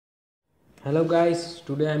Hello guys,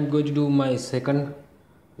 today I'm going to do my second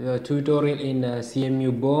tutorial in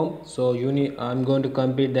CMU bomb. So I'm going to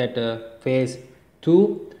complete that phase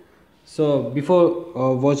 2. So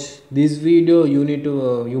before watch this video,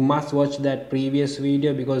 you must watch that previous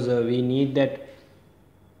video because we need that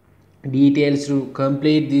details to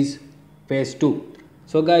complete this phase 2.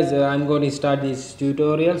 So guys, I'm going to start this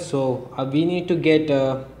tutorial. So we need to get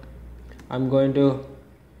I'm going to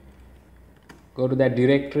go to that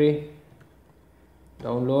directory,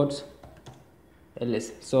 downloads,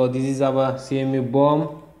 ls. So this is our CMU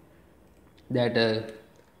bomb, that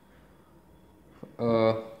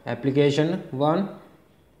application 1.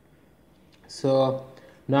 So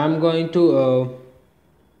now I'm going to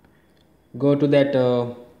go to that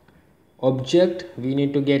object. We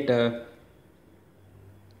need to get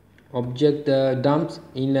object dumps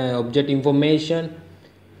in object information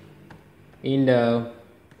in the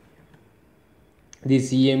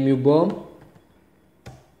CMU bomb.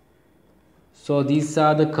 So these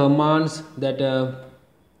are the commands that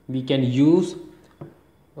we can use: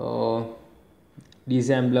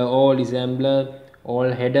 disassembler,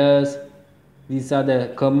 all headers. These are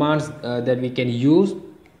the commands that we can use.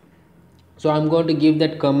 So I'm going to give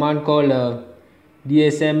that command called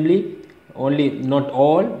disassembly only, not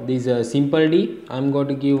all. This simple D. I'm going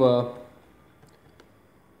to give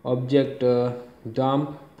object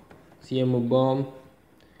dump CMU bomb.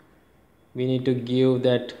 We need to give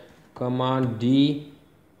that command D.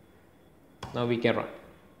 Now we can run.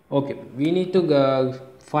 Okay, we need to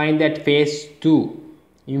find that phase 2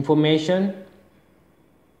 information.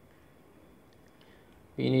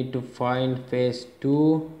 We need to find phase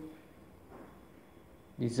 2.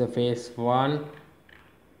 This is a phase 1.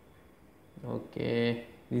 Okay,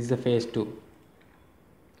 this is a phase 2.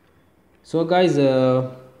 So guys,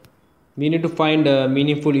 we need to find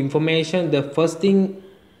meaningful information. The first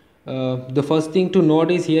thing to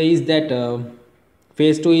notice here is that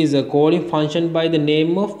phase 2 is a calling function by the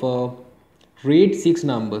name of read 6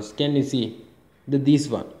 numbers. Can you see this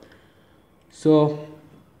one? So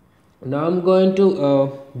now I'm going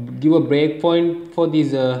to give a breakpoint for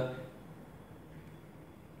this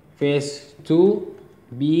phase 2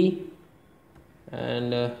 B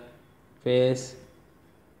and phase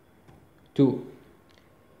 2.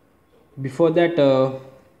 Before that,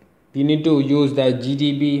 we need to use the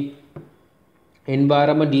GDB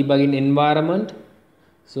environment, debugging environment.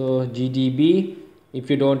 So GDB, if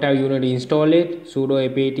you don't have, you need to install it. Sudo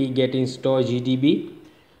apt get install GDB.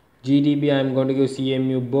 I'm going to give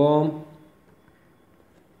CMU bomb,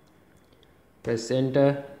 press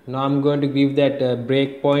enter. Now I'm going to give that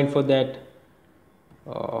breakpoint for that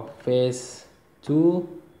phase 2.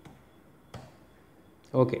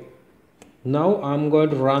 Okay, now I'm going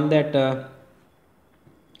to run that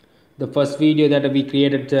the first video that we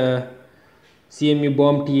created, CMU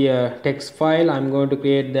bomb text file. I'm going to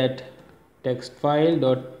create that text file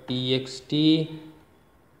 .txt.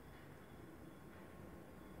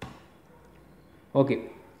 Okay,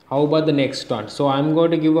 how about the next one? So I'm going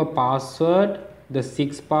to give a password, the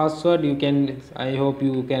 6 password. I hope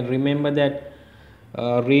you can remember that.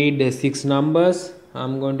 Read the 6 numbers.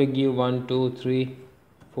 I'm going to give 1 2 3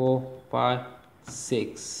 4 5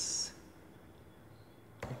 6.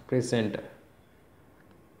 Press enter.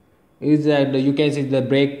 Is that you can see the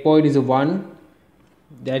breakpoint is a 1.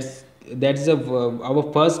 That's our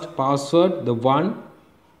first password, the 1.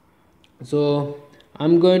 So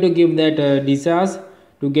I'm going to give that disas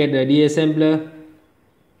to get a disassembler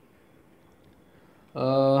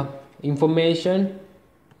information.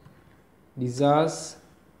 Disas.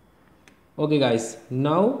 Okay guys,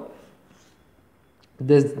 now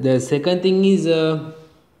the second thing is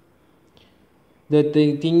the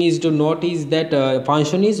thing is to notice that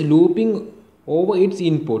function is looping over its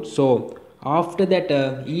input. So after that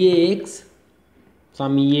EAX,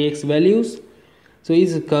 some EAX values, so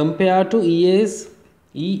is compared to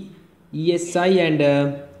ESI and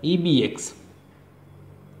EBX,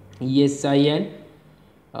 ESI and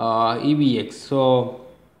EBX.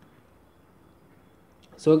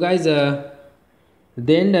 So guys,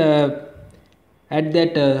 then at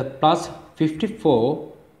that plus 54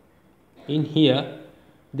 in here,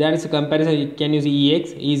 there is a comparison. Can you see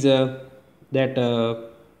EX is that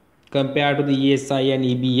compared to the ESI and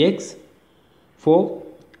EBX 4.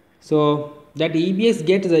 So that EBX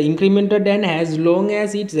gets incremented, and as long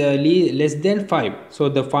as it's less than 5, so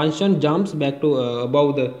the function jumps back to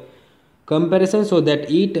above the comparison, so that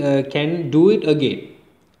it can do it again.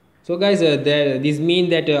 So guys, this means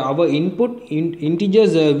that our input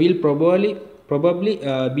integers will probably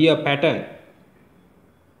be a pattern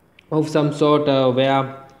of some sort,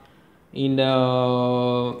 where in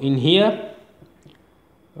here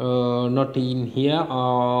not in here,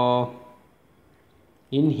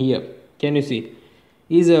 in here. Can you see?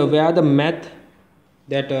 Is where the math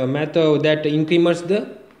that increments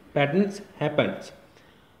the patterns happens.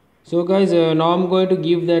 So guys, now I'm going to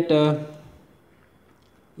give that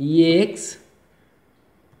EAX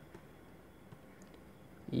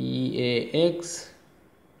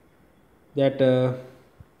that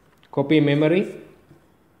copy memory,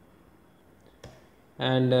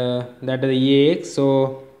 and that is the EAX.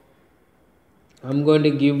 So I'm going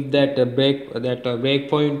to give that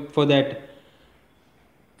breakpoint for that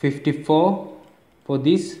 54. For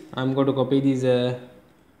this I'm going to copy this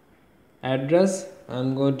address.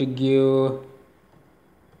 I'm going to give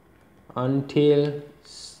until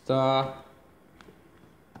star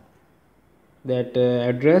that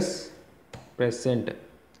address, press enter.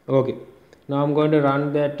 Okay, now I'm going to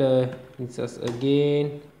run that instance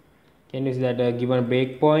again. Can you see that given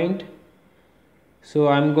breakpoint? So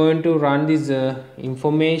I'm going to run this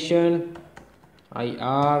information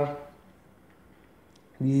IR.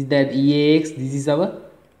 This is that EAX. This is our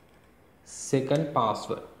second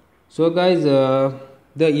password. So guys, the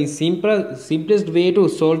simplest way to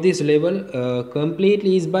solve this level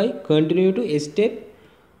completely is by continue to step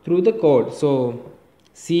through the code. So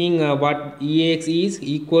seeing what EAX is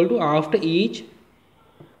equal to after each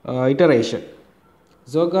iteration.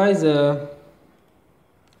 So guys, the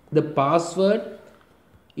password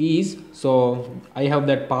is, so I have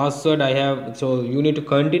that password I have, so you need to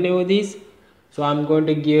continue this. So I'm going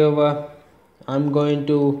to give I'm going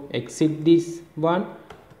to exit this one.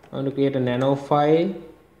 I'm going to create a nano file.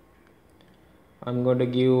 I'm going to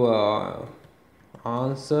give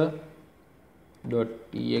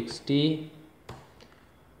answer.txt.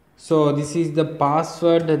 so this is the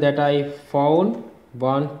password that I found,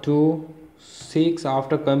 126.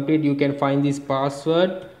 After complete you can find this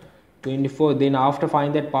password 24. Then after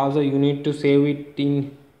find that password you need to save it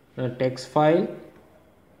in a text file,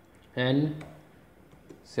 and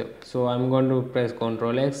so I'm going to press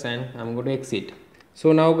Ctrl X and I'm going to exit.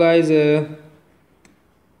 So now guys,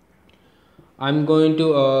 I'm going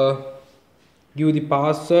to give the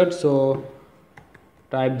password. So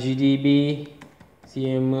type gdb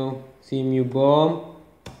CMU bomb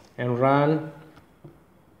and run,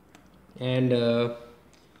 and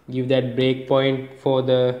give that breakpoint for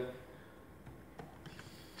the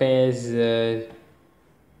phase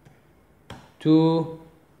 2.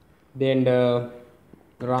 Then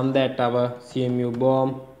run that our CMU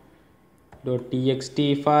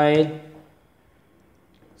bomb.txt file.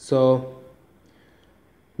 So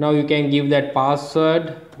now you can give that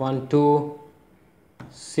password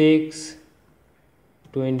 126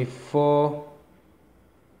 24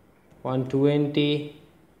 120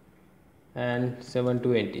 and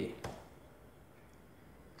 720.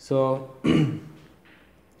 So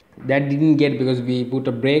that didn't get because we put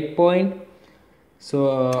a breakpoint.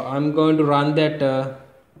 So I'm going to run that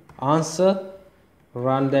answer. I'm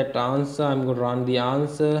going to run the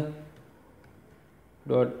answer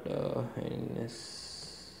dot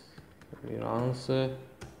answer.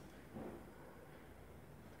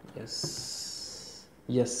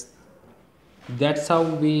 Yes, that's how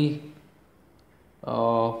we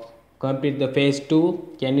complete the phase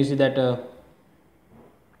 2. Can you see that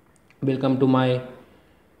welcome to my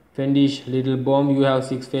finished little bomb. You have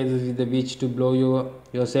 6 phases with which to blow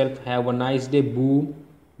yourself. Have a nice day. Boom,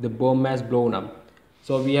 the bomb has blown up.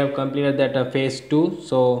 So we have completed that phase 2.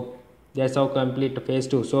 So that's how complete phase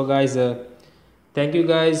 2. So guys, thank you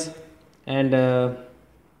guys, and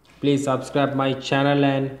please subscribe my channel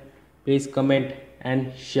and please comment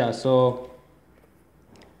and share. So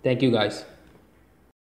thank you guys.